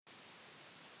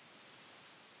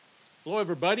Hello,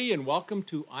 everybody, and welcome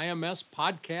to IMS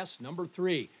Podcast number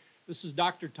 3. This is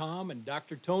Dr. Tom and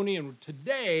Dr. Tony, and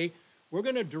today we're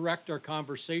going to direct our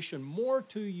conversation more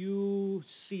to you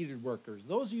seated workers,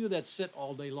 those of you that sit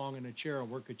all day long in a chair and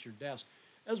work at your desk,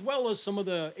 as well as some of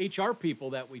the HR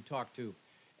people that we talk to.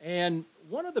 And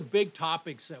one of the big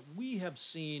topics that we have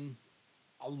seen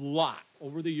a lot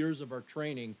over the years of our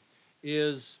training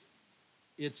is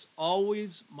it's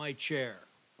always my chair,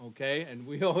 okay? And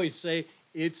we always say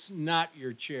it's not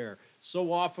your chair.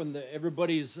 So often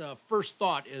everybody's first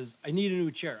thought is, I need a new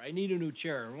chair, I need a new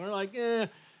chair. And we're like,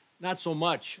 not so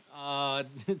much.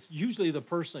 It's usually the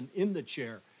person in the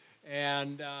chair.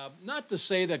 And not to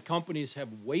say that companies have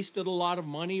wasted a lot of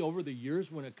money over the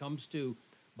years when it comes to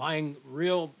buying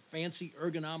real fancy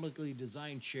ergonomically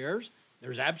designed chairs.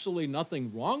 There's absolutely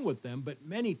nothing wrong with them, but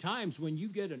many times when you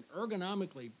get an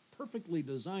ergonomically perfectly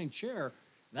designed chair,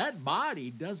 that body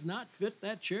does not fit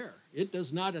that chair. It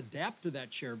does not adapt to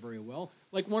that chair very well.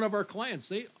 Like one of our clients,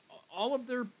 all of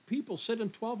their people sit in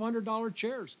 $1,200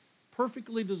 chairs,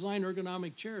 perfectly designed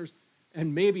ergonomic chairs,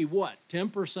 and maybe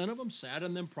 10% of them sat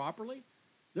in them properly?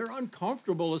 They're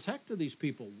uncomfortable as heck to these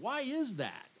people. Why is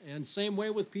that? And same way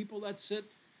with people that sit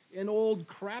in old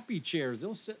crappy chairs.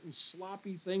 They'll sit in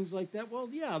sloppy things like that. Well,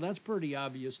 yeah, that's pretty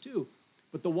obvious too.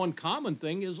 But the one common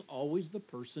thing is always the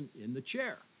person in the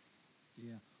chair.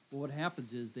 Yeah. Well, what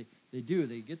happens is they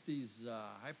get these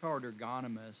high-powered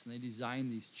ergonomists, and they design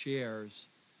these chairs.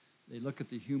 They look at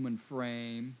the human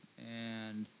frame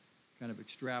and kind of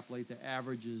extrapolate the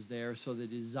averages there. So they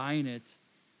design it,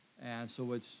 and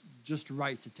so it's just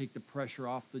right to take the pressure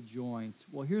off the joints.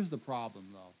 Well, here's the problem,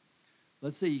 though.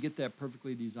 Let's say you get that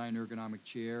perfectly designed ergonomic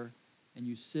chair, and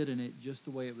you sit in it just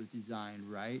the way it was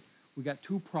designed, right? We got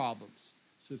two problems.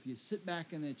 So if you sit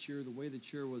back in that chair the way the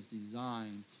chair was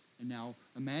designed, and now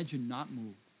imagine not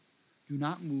move. Do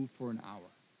not move for an hour.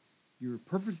 You're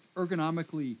perfect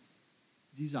ergonomically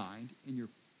designed, and you're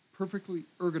perfectly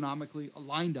ergonomically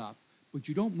lined up, but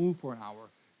you don't move for an hour.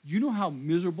 Do you know how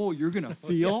miserable you're going to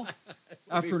feel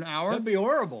after an hour? That'd be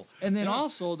horrible. And then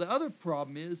also, the other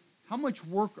problem is, how much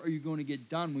work are you going to get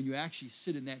done when you actually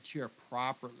sit in that chair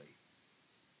properly?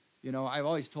 You know, I've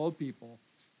always told people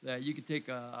that you could take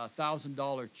a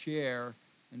 $1,000 chair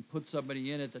and put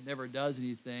somebody in it that never does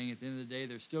anything. At the end of the day,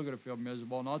 they're still going to feel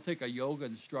miserable. And I'll take a yoga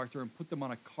instructor and put them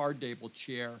on a card table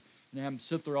chair and have them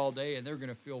sit there all day, and they're going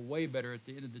to feel way better at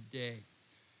the end of the day.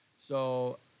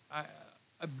 So I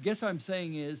guess what I'm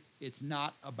saying is it's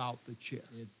not about the chair.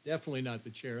 It's definitely not the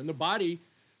chair. And the body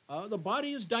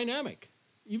is dynamic.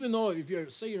 Even though if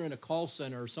you're in a call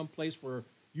center or someplace where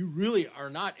you really are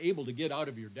not able to get out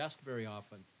of your desk very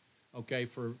often, okay,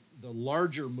 for the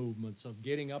larger movements of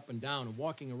getting up and down and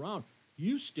walking around,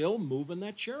 you still move in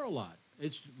that chair a lot.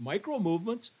 It's micro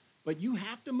movements, but you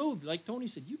have to move. Like Tony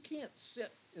said, you can't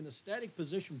sit in a static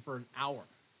position for an hour.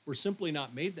 We're simply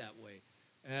not made that way.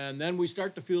 And then we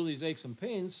start to feel these aches and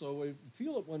pains, so we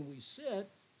feel it when we sit,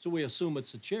 so we assume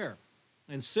it's a chair.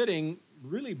 And sitting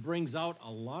really brings out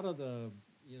a lot of the,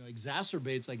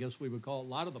 exacerbates, I guess we would call it, a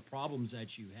lot of the problems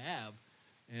that you have,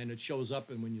 and it shows up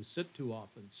when you sit too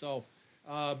often. So,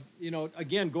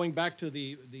 again, going back to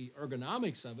the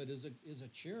ergonomics of it, is a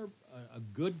chair, a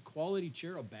good quality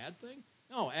chair, a bad thing?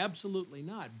 No, absolutely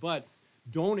not. But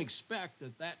don't expect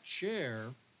that chair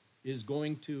is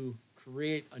going to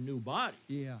create a new body.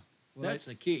 Yeah. Well, that's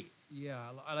the key. Yeah,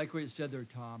 I like what you said there,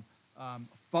 Tom.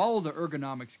 Follow the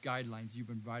ergonomics guidelines you've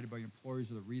been provided by your employers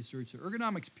or the research. The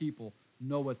ergonomics people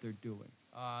know what they're doing.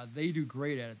 They do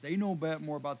great at it. They know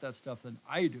more about that stuff than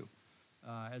I do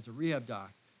as a rehab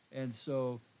doc. And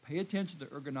so pay attention to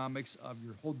the ergonomics of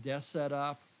your whole desk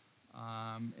setup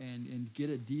and get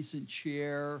a decent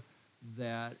chair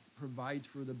that provides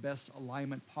for the best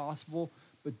alignment possible.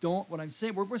 But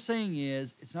what we're saying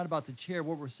is, it's not about the chair.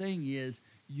 What we're saying is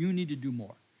you need to do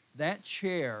more. That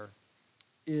chair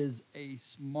is a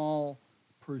small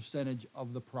percentage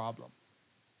of the problem.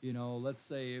 Let's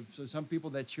say so some people,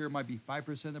 that chair might be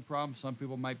 5% of the problem. Some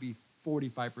people might be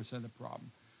 45% of the problem.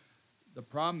 The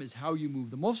problem is how you move.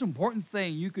 The most important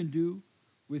thing you can do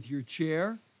with your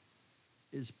chair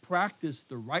is practice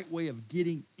the right way of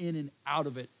getting in and out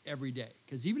of it every day.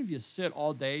 Because even if you sit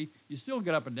all day, you still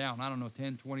get up and down,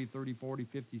 10, 20, 30, 40,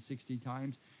 50, 60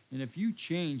 times. And if you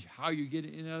change how you get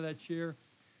in and out of that chair,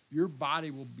 your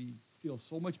body will feel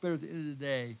so much better at the end of the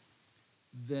day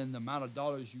than the amount of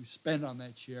dollars you spend on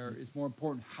that chair. It's more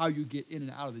important how you get in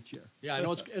and out of the chair. Yeah, I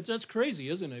know it's crazy,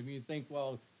 isn't it? I mean, you think,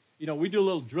 well, we do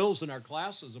little drills in our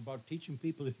classes about teaching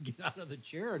people to get out of the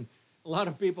chair, and a lot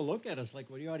of people look at us like,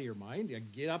 what, are you out of your mind? You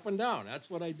get up and down. That's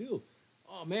what I do.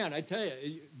 Oh man, I tell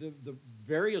you, the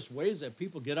various ways that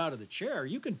people get out of the chair,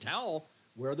 you can tell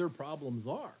where their problems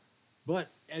are. But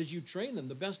as you train them,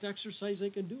 the best exercise they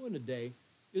can do in a day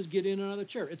is get in and out of the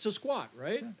chair. It's a squat,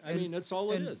 right? I mean, that's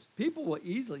all it And is. people will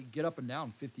easily get up and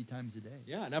down 50 times a day.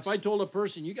 Yeah, and if I told a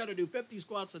person you got to do 50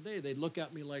 squats a day, they'd look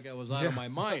at me like I was out of my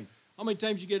mind. How many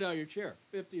times you get out of your chair?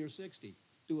 50 or 60.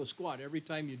 Do a squat every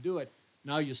time you do it.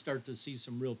 Now you start to see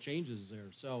some real changes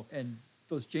there. So And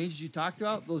those changes you talked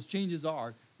about, those changes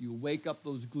are you wake up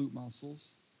those glute muscles,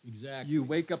 exactly. you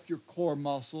wake up your core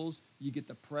muscles, you get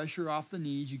the pressure off the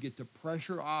knees, you get the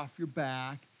pressure off your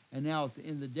back, and now at the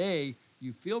end of the day,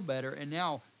 you feel better. And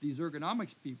now these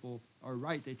ergonomics people are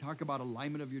right. They talk about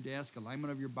alignment of your desk,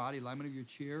 alignment of your body, alignment of your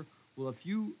chair. Well, if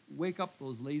you wake up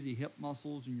those lazy hip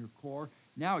muscles in your core,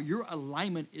 now your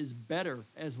alignment is better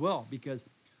as well, because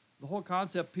the whole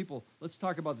concept, people, let's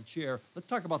talk about the chair. Let's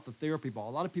talk about the therapy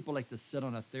ball. A lot of people like to sit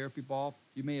on a therapy ball.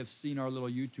 You may have seen our little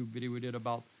YouTube video we did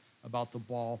about the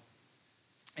ball.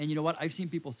 And you know what? I've seen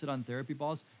people sit on therapy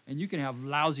balls, and you can have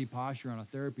lousy posture on a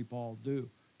therapy ball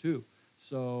too.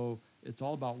 So it's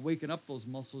all about waking up those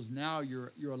muscles. Now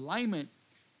your alignment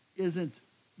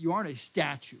you aren't a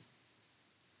statue.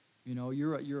 You know,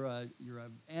 you're a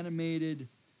animated,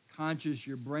 conscious.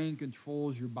 Your brain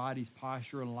controls your body's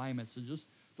posture and alignment. So just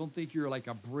don't think you're like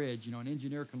a bridge. You know, an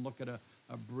engineer can look at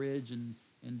a bridge and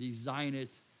design it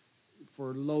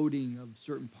for loading of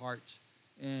certain parts.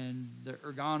 And the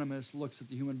ergonomist looks at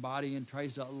the human body and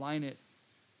tries to align it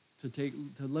to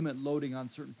limit loading on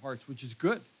certain parts, which is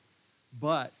good.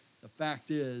 But the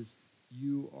fact is,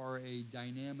 you are a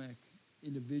dynamic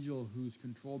individual who's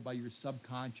controlled by your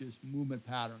subconscious movement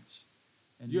patterns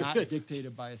and not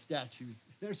dictated by a statue.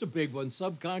 There's a big one,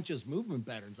 subconscious movement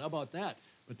patterns. How about that?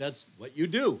 But that's what you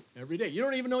do every day. You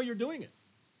don't even know you're doing it.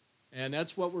 And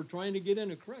that's what we're trying to get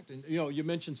in and correct. And, you know, you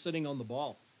mentioned sitting on the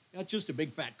ball. That's just a big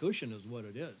fat cushion is what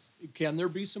it is. Can there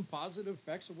be some positive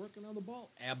effects of working on the ball?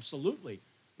 Absolutely.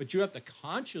 But you have to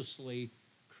consciously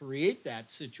create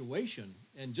that situation.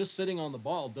 And just sitting on the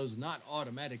ball does not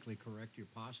automatically correct your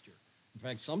posture. In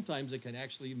fact, sometimes it can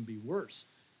actually even be worse.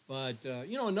 But,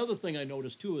 you know, another thing I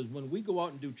noticed, too, is when we go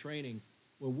out and do training,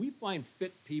 when we find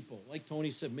fit people, like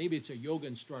Tony said, maybe it's a yoga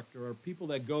instructor or people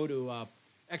that go to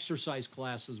exercise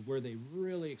classes where they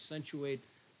really accentuate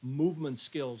movement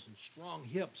skills and strong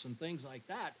hips and things like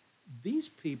that, these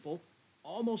people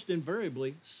almost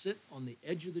invariably sit on the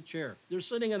edge of the chair. They're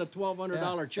sitting in a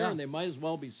 $1,200 chair, and they might as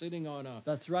well be sitting on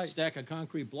a stack of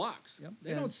concrete blocks. Yep.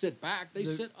 They don't sit back. They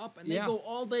sit up, and they go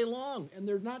all day long, and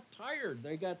they're not tired.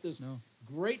 They got this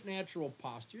great natural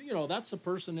posture. You know, that's the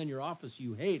person in your office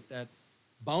you hate that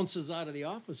bounces out of the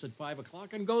office at 5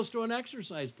 o'clock and goes to an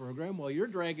exercise program while you're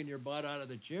dragging your butt out of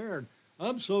the chair. And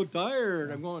I'm so tired.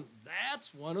 I'm going,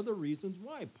 that's one of the reasons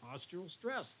why, postural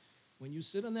stress. When you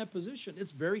sit in that position,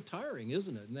 it's very tiring,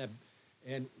 isn't it?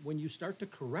 And when you start to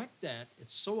correct that,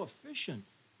 it's so efficient,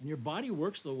 and your body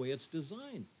works the way it's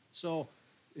designed. So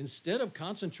instead of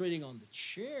concentrating on the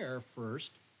chair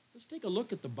first, let's take a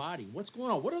look at the body. What's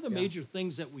going on? What are the major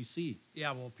things that we see?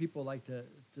 Yeah, well, people like to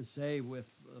say with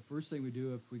the first thing we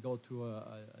do if we go to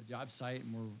a job site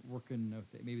and we're working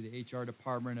with maybe the HR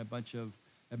department, a bunch of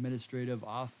administrative,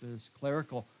 office,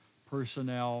 clerical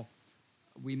personnel,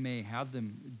 we may have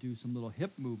them do some little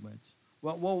hip movements.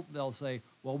 Well, they'll say,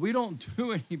 well, we don't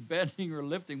do any bending or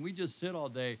lifting. We just sit all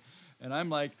day. And I'm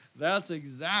like, that's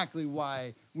exactly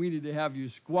why we need to have you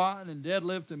squatting and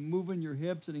deadlift and moving your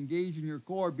hips and engaging your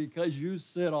core, because you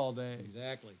sit all day.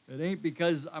 Exactly. It ain't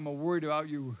because I'm worried about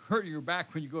you hurting your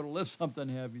back when you go to lift something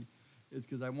heavy. It's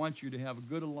because I want you to have a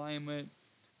good alignment,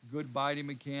 good body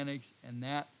mechanics, and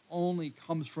that only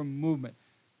comes from movement.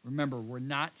 Remember, we're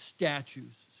not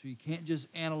statues, so you can't just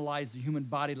analyze the human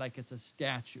body like it's a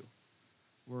statue.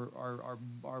 Our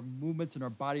movements in our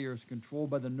body are controlled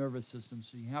by the nervous system,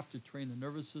 so you have to train the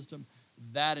nervous system.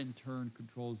 That, in turn,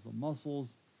 controls the muscles,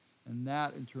 and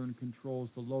that, in turn, controls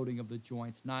the loading of the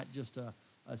joints, not just a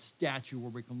statue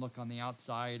where we can look on the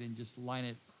outside and just line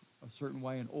it a certain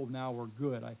way and, oh, now we're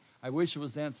good. I wish it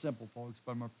was that simple, folks,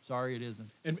 but I'm sorry it isn't.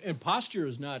 And posture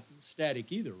is not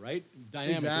static either, right?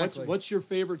 Dynamic. Exactly. What's your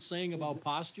favorite saying about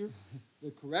posture?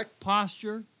 The correct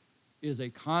posture is a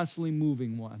constantly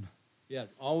moving one. Yeah,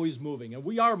 always moving. And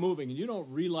we are moving, and you don't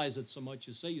realize it so much.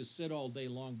 You say you sit all day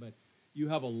long, but you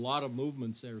have a lot of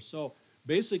movements there. So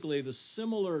basically, the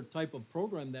similar type of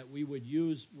program that we would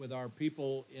use with our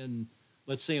people in,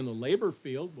 let's say, in the labor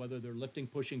field, whether they're lifting,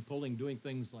 pushing, pulling, doing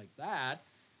things like that,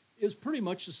 is pretty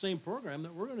much the same program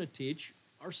that we're going to teach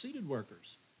our seated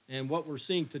workers. And what we're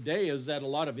seeing today is that a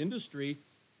lot of industry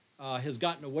has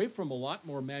gotten away from a lot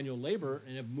more manual labor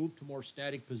and have moved to more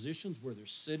static positions where they're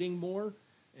sitting more.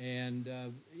 And,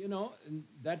 and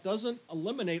that doesn't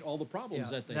eliminate all the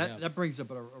problems that they have. That brings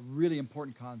up a really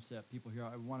important concept, people here.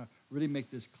 I want to really make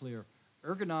this clear.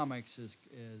 Ergonomics is,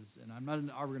 and I'm not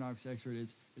an ergonomics expert,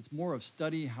 it's more of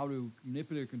studying how to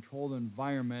manipulate or control the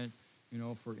environment,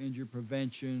 for injury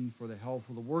prevention, for the health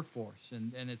of the workforce.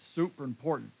 And it's super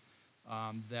important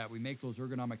that we make those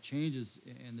ergonomic changes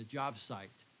in the job site.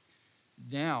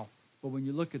 Now, but when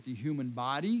you look at the human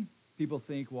body, people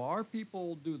think, well, our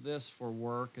people do this for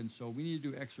work, and so we need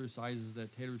to do exercises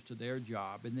that tailors to their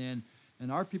job.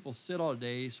 And our people sit all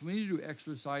day, so we need to do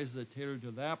exercises that tailor to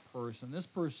that person. This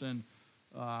person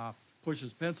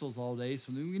pushes pencils all day,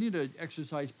 so we need an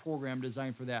exercise program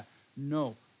designed for that.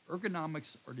 No,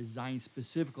 ergonomics are designed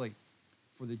specifically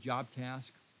for the job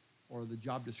task or the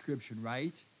job description,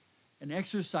 right? An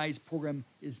exercise program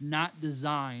is not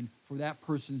designed for that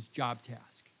person's job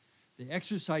task. The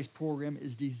exercise program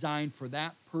is designed for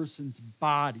that person's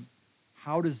body.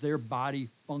 How does their body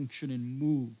function and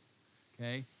move?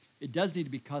 Okay? It does need to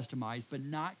be customized, but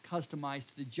not customized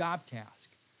to the job task.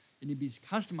 It needs to be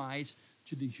customized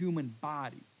to the human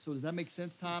body. So does that make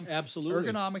sense, Tom?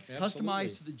 Absolutely. Ergonomics Absolutely.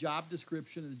 Customized to the job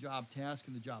description and the job task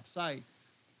and the job site,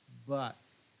 but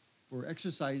for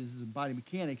exercises and body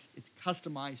mechanics, it's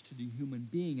customized to the human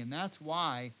being. And that's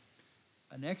why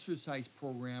an exercise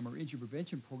program or injury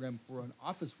prevention program for an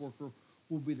office worker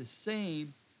will be the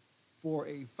same for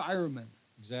a fireman.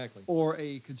 Exactly. Or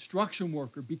a construction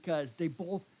worker, because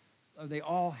they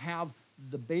all have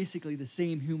basically the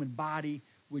same human body,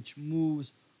 which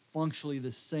moves functionally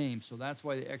the same. So that's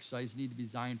why the exercises need to be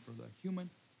designed for the human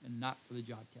and not for the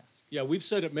job task. Yeah, we've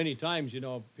said it many times,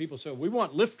 people say, we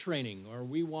want lift training, or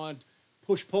we want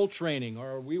push-pull training,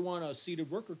 or we want a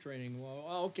seated worker training.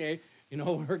 Well, okay,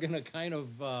 we're going to kind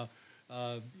of,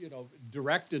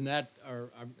 direct in that, or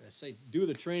say do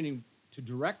the training to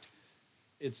direct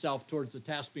itself towards the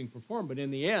task being performed. But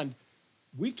in the end,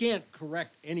 we can't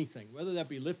correct anything, whether that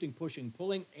be lifting, pushing,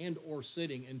 pulling, and or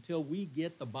sitting, until we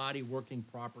get the body working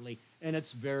properly. And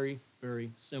it's very, very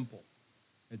simple.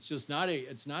 It's just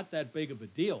it's not that big of a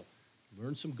deal.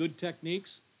 Learn some good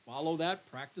techniques, follow that,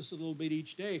 practice a little bit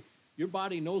each day. Your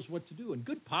body knows what to do. And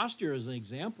good posture is an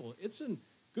example.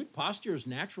 Good posture is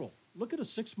natural. Look at a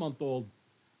 6-month-old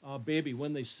baby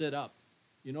when they sit up.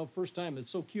 First time, it's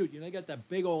so cute. They got that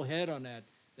big old head on that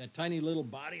tiny little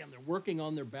body, and they're working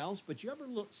on their balance. But you ever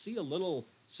see a little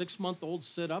 6-month-old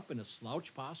sit up in a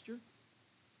slouch posture?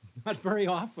 Not very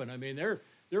often. I mean,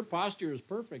 their posture is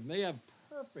perfect. They have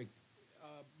perfect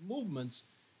movements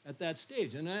at that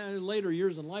stage. And in later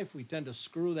years in life, we tend to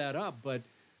screw that up. But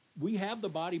we have the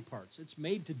body parts. It's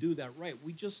made to do that right.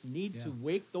 We just need to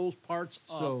wake those parts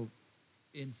up. So,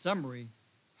 in summary,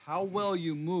 how well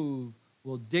you move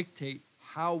will dictate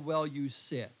how well you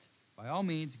sit. By all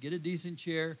means, get a decent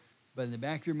chair, but in the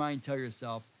back of your mind, tell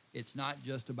yourself it's not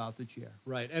just about the chair.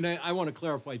 Right. And I want to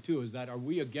clarify, too, is that are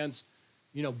we against,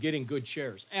 getting good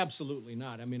chairs? Absolutely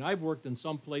not. I mean, I've worked in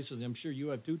some places, I'm sure you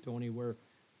have too, Tony, where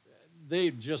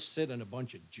they just sit in a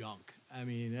bunch of junk. I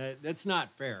mean, that's not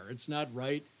fair. It's not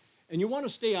right. And you want to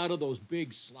stay out of those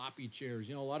big sloppy chairs.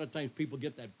 A lot of times people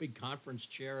get that big conference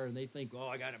chair and they think, oh,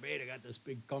 I got this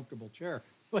big comfortable chair.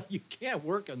 But you can't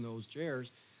work in those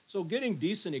chairs. So getting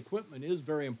decent equipment is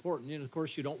very important. And, of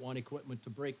course, you don't want equipment to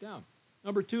break down.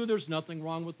 Number 2, there's nothing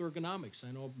wrong with ergonomics.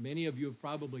 I know many of you have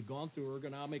probably gone through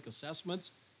ergonomic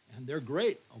assessments, and they're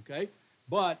great, okay?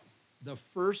 But the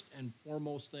first and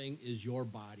foremost thing is your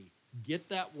body. Get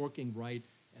that working right,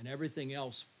 and everything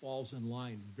else falls in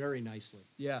line very nicely.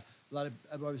 Yeah, what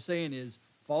I was saying is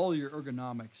follow your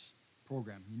ergonomics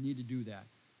program. You need to do that.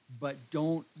 But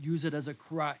don't use it as a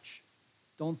crutch.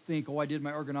 Don't think, oh, I did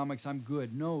my ergonomics, I'm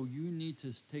good. No, you need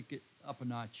to take it up a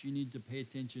notch. You need to pay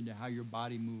attention to how your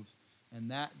body moves.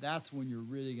 And that's when you're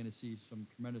really going to see some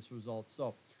tremendous results.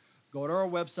 So go to our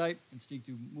website,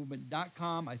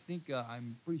 instinctivemovement.com. I think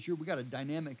I'm pretty sure we got a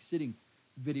dynamic sitting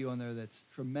video on there that's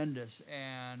tremendous.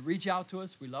 And reach out to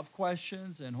us. We love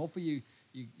questions, and hopefully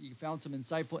you found some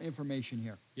insightful information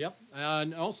here. Yep.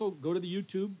 And also go to the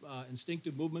YouTube,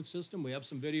 Instinctive Movement System. We have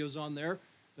some videos on there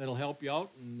that'll help you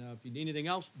out. And if you need anything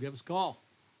else, give us a call.